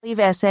Leave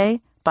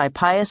essay by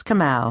Pius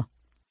Kamau.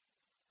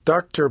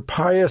 Dr.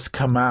 Pius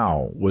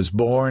Kamau was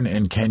born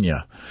in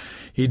Kenya.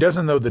 He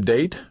doesn't know the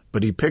date,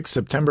 but he picked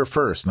September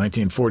 1st,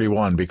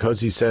 1941,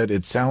 because he said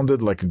it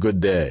sounded like a good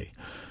day.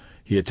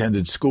 He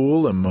attended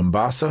school in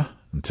Mombasa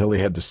until he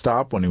had to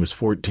stop when he was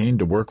 14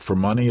 to work for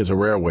money as a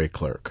railway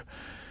clerk.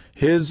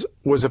 His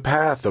was a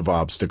path of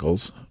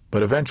obstacles,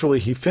 but eventually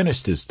he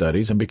finished his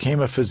studies and became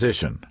a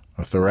physician,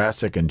 a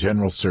thoracic and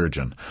general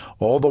surgeon,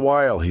 all the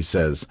while, he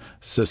says,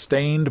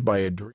 sustained by a dream.